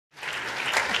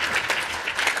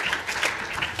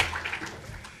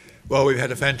Well, we've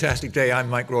had a fantastic day. I'm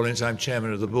Mike Rollins, I'm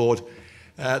chairman of the board.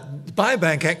 The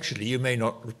Biobank, actually, you may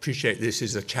not appreciate this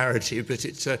as a charity, but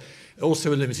it's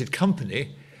also a limited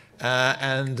company.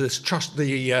 And this trust,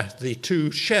 the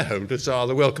two shareholders are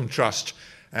the Wellcome Trust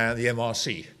and the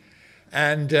MRC.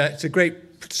 And it's a great,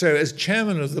 so as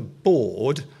chairman of the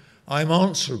board, I'm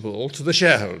answerable to the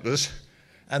shareholders,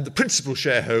 and the principal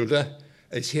shareholder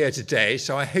is here today,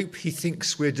 so I hope he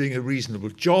thinks we're doing a reasonable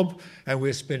job and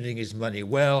we're spending his money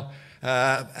well.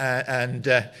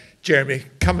 Jeremy,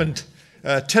 come and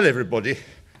tell everybody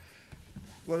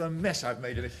what a mess I've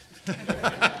made of it.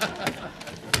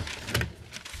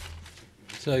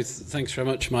 So thanks very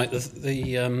much, Mike.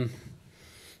 The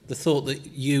thought that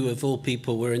you, of all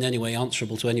people, were in any way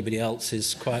answerable to anybody else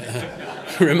is quite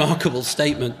a remarkable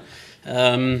statement.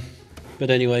 But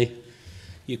anyway,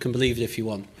 you can believe it if you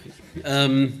want.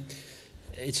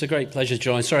 It's a great pleasure to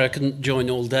join. Sorry I couldn't join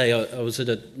all day. I was at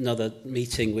another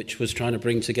meeting which was trying to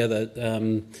bring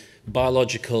together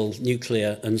biological,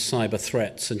 nuclear and cyber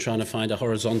threats and trying to find a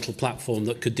horizontal platform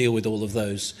that could deal with all of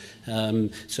those.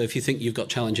 So if you think you've got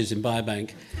challenges in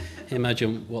Biobank,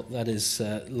 imagine what that is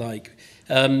like.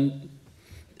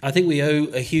 I think we owe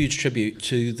a huge tribute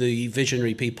to the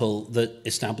visionary people that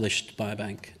established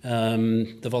Biobank,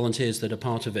 the volunteers that are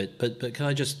part of it. But can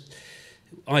I just,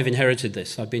 I've inherited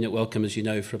this. I've been at Wellcome, as you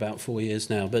know, for about 4 years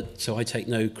now, so I take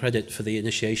no credit for the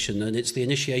initiation. And it's the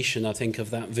initiation, I think, of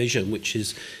that vision which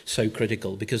is so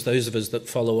critical, because those of us that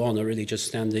follow on are really just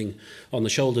standing on the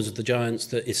shoulders of the giants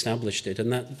that established it.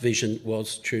 And that vision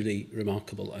was truly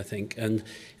remarkable, I think, and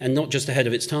not just ahead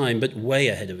of its time, but way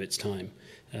ahead of its time.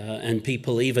 And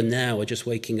people even now are just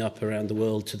waking up around the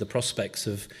world to the prospects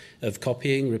of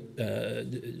copying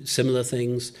similar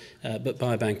things. But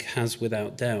Biobank has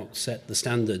without doubt set the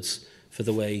standards for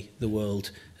the way the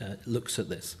world looks at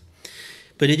this.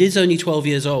 But it is only 12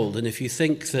 years old, and if you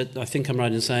think that, I think I'm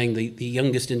right in saying the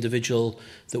youngest individual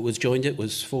that was joined it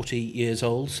was 40 years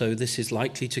old, so this is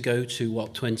likely to go to,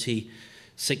 what,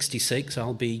 2066,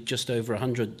 I'll be just over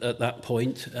 100 at that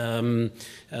point.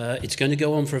 It's going to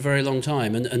go on for a very long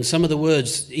time. And some of the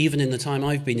words, even in the time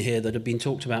I've been here, that have been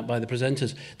talked about by the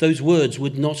presenters, those words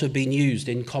would not have been used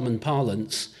in common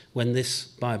parlance when this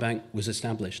biobank was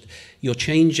established. You're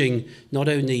changing not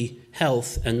only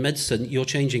health and medicine, you're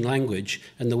changing language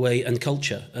and the way and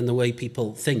culture and the way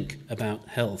people think about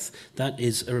health. That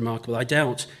is remarkable. I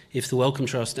doubt if the Wellcome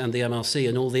Trust and the MRC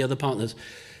and all the other partners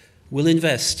will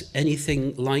invest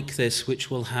anything like this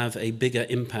which will have a bigger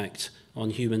impact on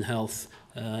human health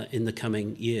in the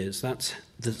coming years. That's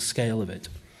the scale of it.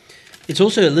 It's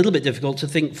also a little bit difficult to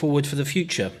think forward for the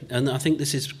future, and I think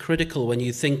this is critical when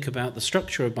you think about the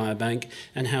structure of Biobank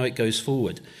and how it goes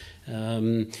forward.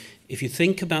 If you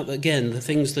think about, again, the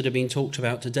things that have been talked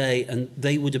about today, and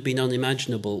they would have been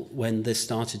unimaginable when this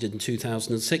started in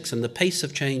 2006, and the pace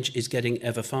of change is getting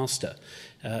ever faster.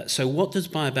 So what does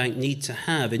Biobank need to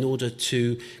have in order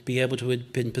to be able to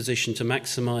be in position to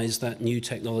maximise that new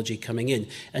technology coming in?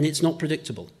 And it's not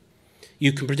predictable.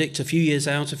 You can predict a few years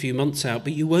out, a few months out,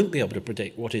 but you won't be able to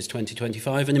predict what is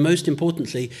 2025, and most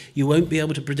importantly, you won't be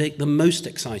able to predict the most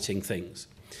exciting things.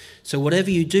 So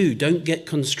whatever you do, don't get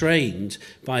constrained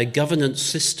by a governance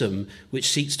system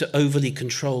which seeks to overly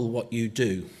control what you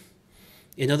do.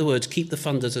 In other words, keep the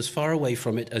funders as far away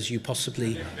from it as you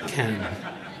possibly can.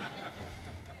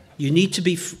 You need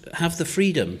to have the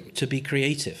freedom to be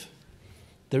creative.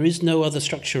 There is no other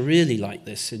structure really like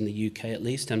this in the UK, at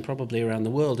least, and probably around the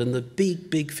world. And the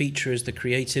big feature is the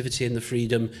creativity and the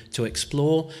freedom to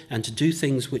explore and to do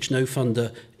things which no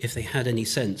funder, if they had any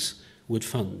sense, would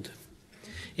fund.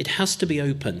 It has to be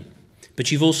open, but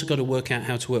you've also got to work out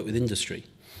how to work with industry.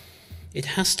 It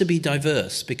has to be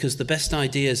diverse, because the best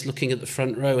ideas, looking at the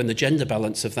front row and the gender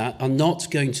balance of that, are not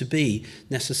going to be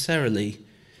necessarily,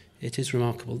 it is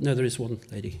remarkable. No, there is one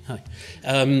lady. Hi.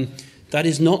 That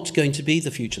is not going to be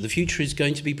the future. The future is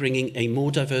going to be bringing a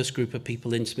more diverse group of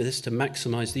people into this to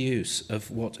maximise the use of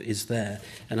what is there.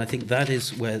 And I think that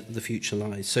is where the future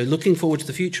lies. So looking forward to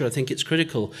the future, I think it's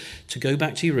critical to go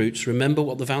back to your roots, remember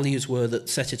what the values were that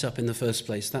set it up in the first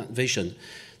place, that vision,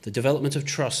 the development of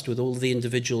trust with all the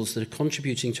individuals that are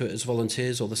contributing to it as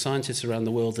volunteers, or the scientists around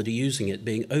the world that are using it,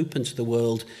 being open to the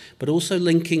world, but also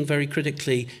linking very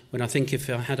critically, when I think if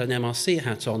I had an MRC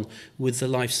hat on, with the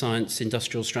life science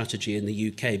industrial strategy in the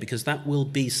UK, because that will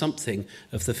be something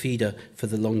of the feeder for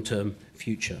the long-term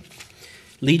future.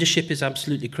 Leadership is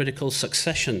absolutely critical.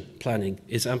 Succession planning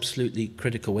is absolutely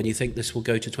critical when you think this will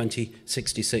go to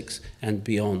 2066 and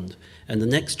beyond. And the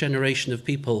next generation of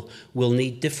people will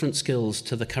need different skills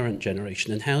to the current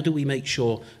generation. And how do we make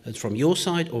sure, that from your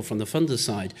side or from the funder's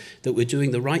side, that we're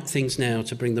doing the right things now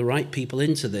to bring the right people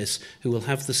into this who will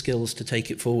have the skills to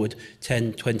take it forward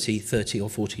 10, 20, 30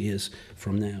 or 40 years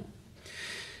from now?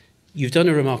 You've done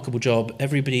a remarkable job.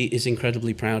 Everybody is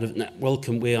incredibly proud of it.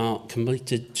 Welcome. We are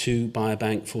committed to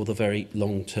Biobank for the very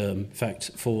long term. In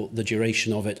fact, for the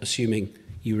duration of it, assuming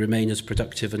you remain as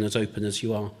productive and as open as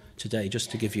you are today,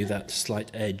 just to give you that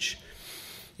slight edge.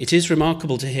 It is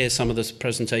remarkable to hear some of the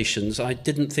presentations. I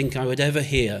didn't think I would ever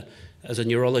hear, as a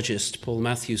neurologist, Paul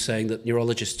Matthews saying that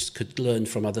neurologists could learn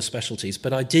from other specialties,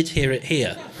 but I did hear it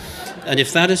here. And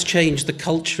if that has changed the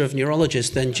culture of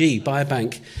neurologists, then gee,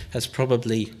 Biobank has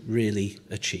probably really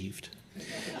achieved.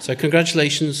 So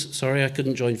congratulations. Sorry I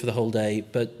couldn't join for the whole day,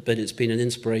 but it's been an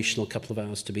inspirational couple of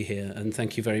hours to be here, and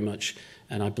thank you very much.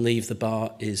 And I believe the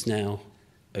bar is now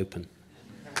open.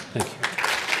 Thank you.